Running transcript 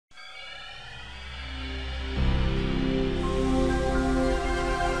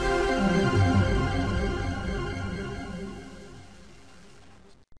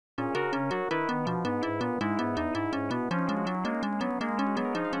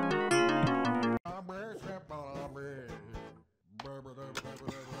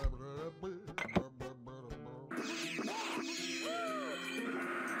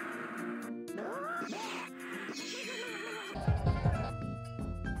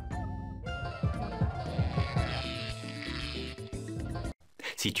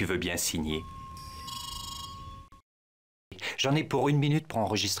si tu veux bien signer. J'en ai pour 1 minute pour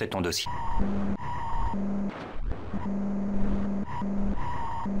enregistrer ton dossier.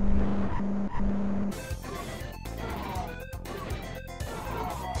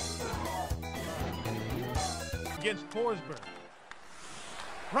 Against Forsberg.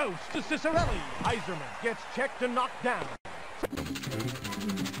 Rouse to Cicerelli. Iserman gets checked and knocked down.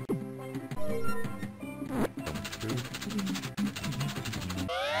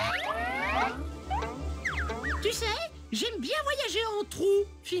 Tu sais, j'aime bien voyager en trou,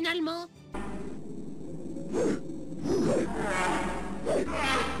 finalement.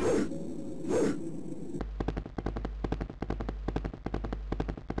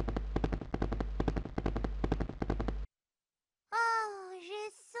 Oh, j'ai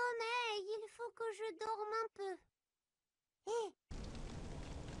sommeil, il faut que je dorme un peu.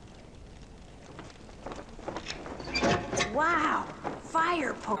 Wow!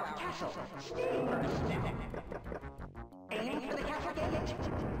 Fire poke! Aiming for the castle gate.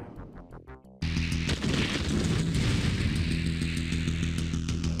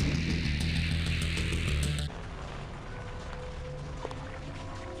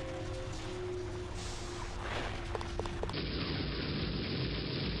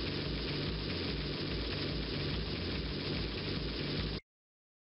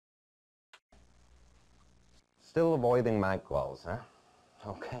 Still avoiding my clothes, huh?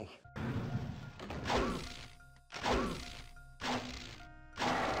 Okay.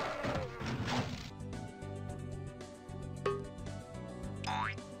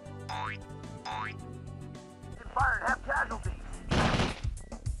 Fire and have casualties.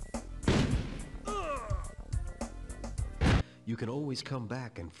 You can always come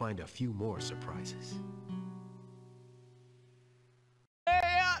back and find a few more surprises.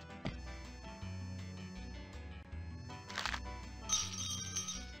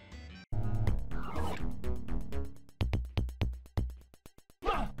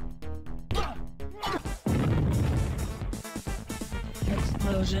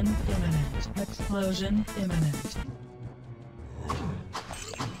 Explosion imminent. Explosion imminent.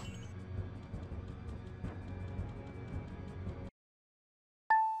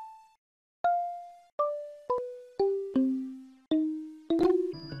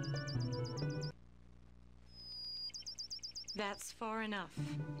 That's far enough.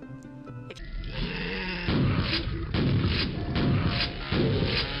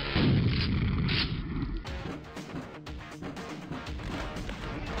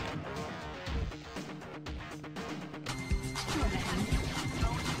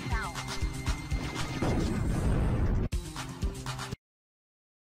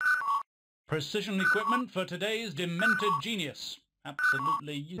 Precision equipment for today's demented genius.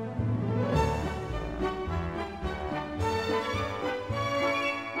 Absolutely you.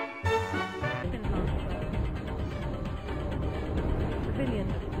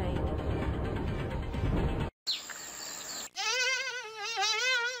 Civilians detained.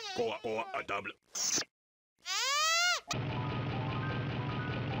 À table.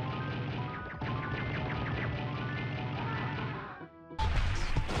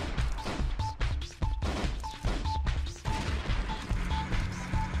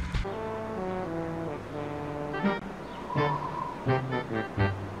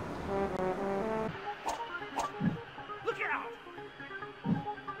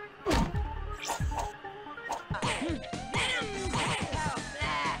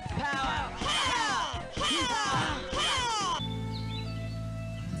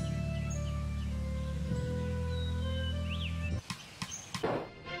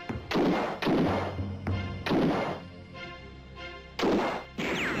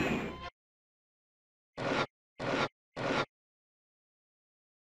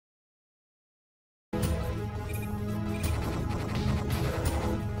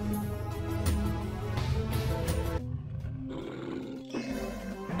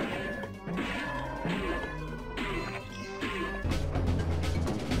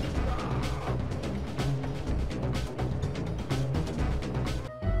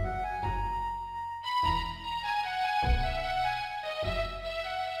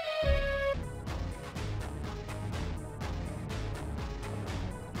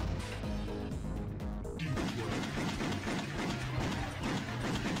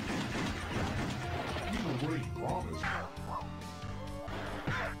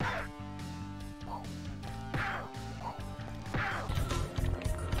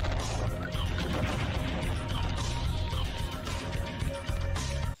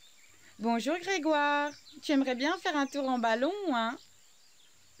 Bonjour Grégoire, tu aimerais bien faire un tour en ballon, hein?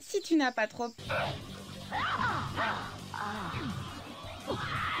 Si tu n'as pas trop...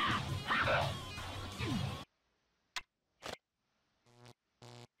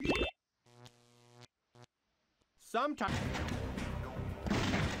 Sometimes.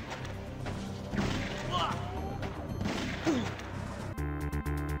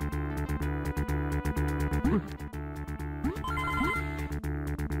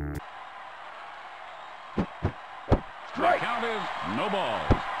 Strike. The count is no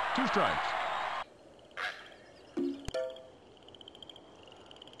balls. 2 strikes.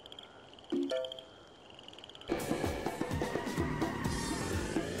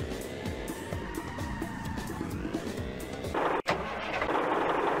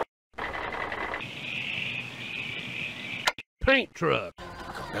 Paint truck.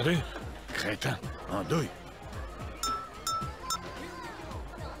 Regardez, crétin, en douille.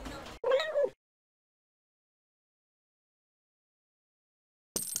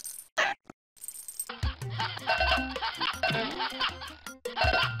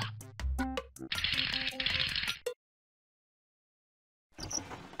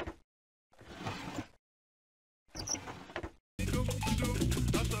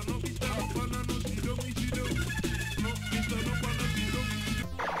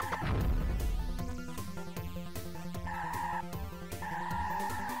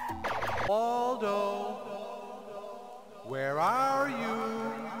 Waldo, where are you?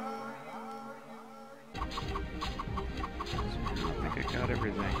 I think I got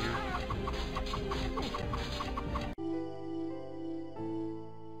everything here.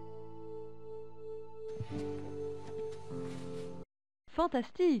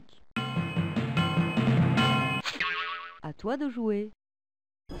 Fantastique! À toi de jouer.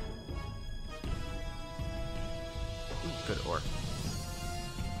 Good orc.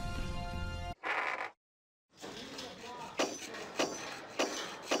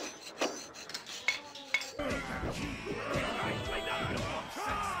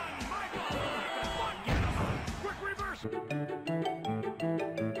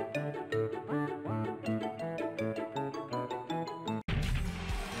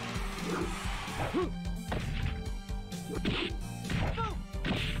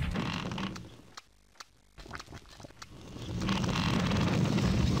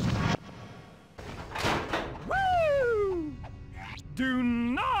 Do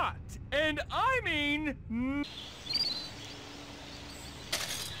not, and I mean...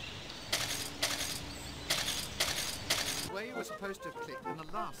 Where you were supposed to have clicked in the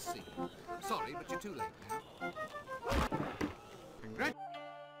last scene. Sorry, but you're too late now.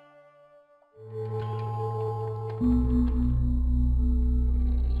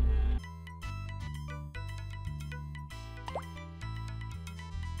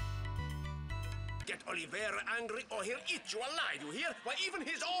 Get Oliver angry or he'll eat you alive, you hear? Why, even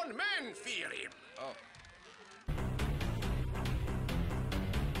his own men fear him. Oh.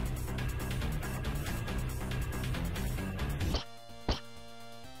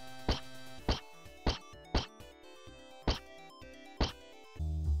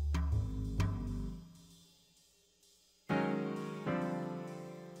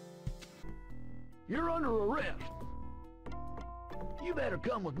 You're under arrest. You better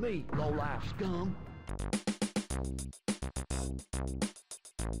come with me, low-life scum.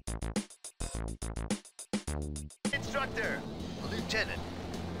 Instructor, Lieutenant,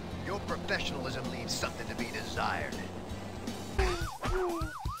 your professionalism leaves something to be desired.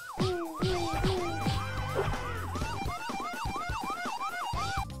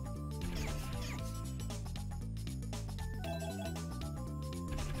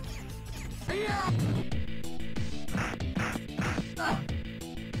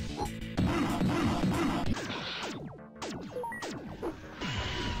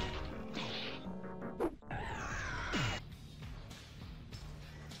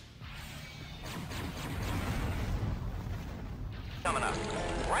 Coming up.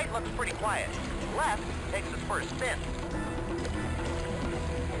 Right looks pretty quiet. Left takes its first spin.